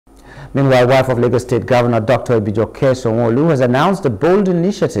Meanwhile, wife of Lagos State Governor Dr. Ibijoke Sanwo-Olu has announced a bold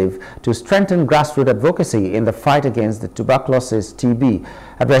initiative to strengthen grassroots advocacy in the fight against the tuberculosis (TB).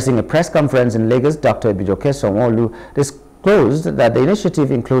 Addressing a press conference in Lagos, Dr. Ibijoke Sanwo-Olu disclosed that the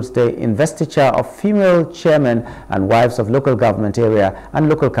initiative includes the investiture of female chairmen and wives of local government area and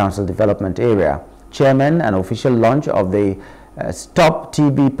local council development area. Chairman and official launch of the Stop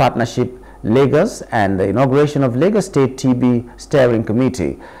TB Partnership Lagos and the inauguration of Lagos State TB Steering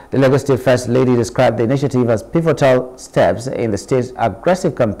Committee. The Lagos State First Lady described the initiative as pivotal steps in the state's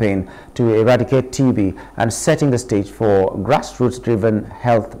aggressive campaign to eradicate TB and setting the stage for grassroots-driven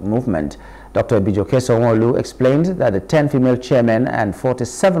health movement. Dr. Ibijoke Sanwo-Olu explained that the 10 female chairmen and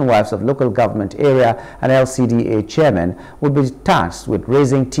 47 wives of local government area and LCDA chairmen would be tasked with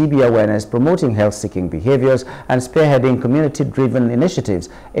raising TB awareness, promoting health-seeking behaviors, and spearheading community-driven initiatives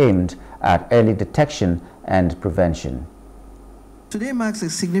aimed at early detection and prevention. Today marks a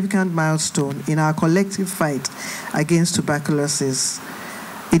significant milestone in our collective fight against tuberculosis,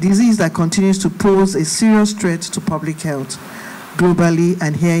 a disease that continues to pose a serious threat to public health globally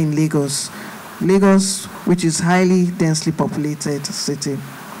and here in Lagos, which is a highly densely populated city.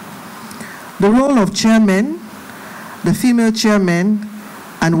 The role of chairmen, the female chairmen,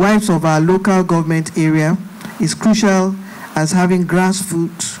 and wives of our local government area is crucial as having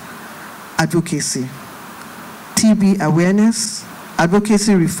grassroots advocacy, TB awareness,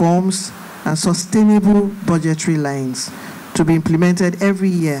 advocacy reforms, and sustainable budgetary lines to be implemented every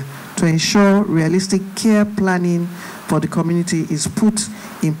year to ensure realistic care planning for the community is put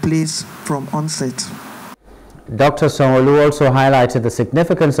in place from onset. Dr. Sanwo-Olu also highlighted the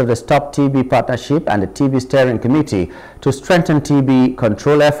significance of the Stop TB Partnership and the TB Steering Committee to strengthen TB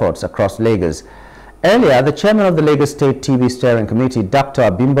control efforts across Lagos. Earlier, the chairman of the Lagos State TB Steering Committee, Dr.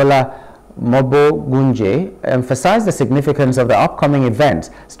 Abimbola Mobogunje, emphasized the significance of the upcoming event,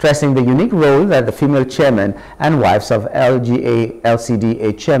 stressing the unique role that the female chairmen and wives of LGA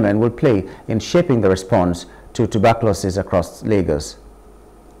LCDA Chairmen will play in shaping the response to tuberculosis across Lagos.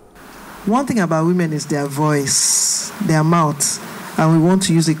 One thing about women is their voice, their mouth, and we want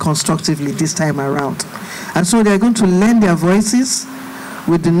to use it constructively this time around. And so they're going to lend their voices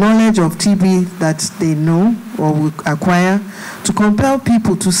with the knowledge of TB that they know or will acquire to compel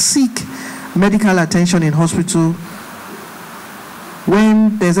people to seek medical attention in hospital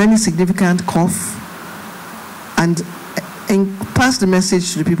when there's any significant cough, and pass the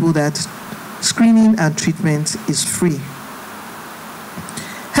message to the people that screening and treatment is free.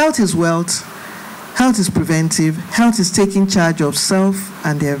 Health is wealth, health is preventive, health is taking charge of self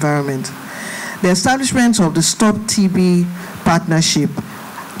and the environment. The establishment of the Stop TB Partnership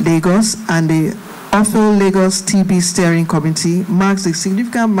Lagos and the Awful Lagos TB Steering Committee marks a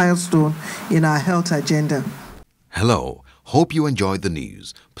significant milestone in our health agenda. Hello, hope you enjoyed the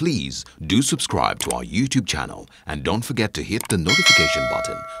news. Please do subscribe to our YouTube channel and don't forget to hit the notification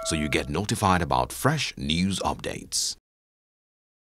button so you get notified about fresh news updates.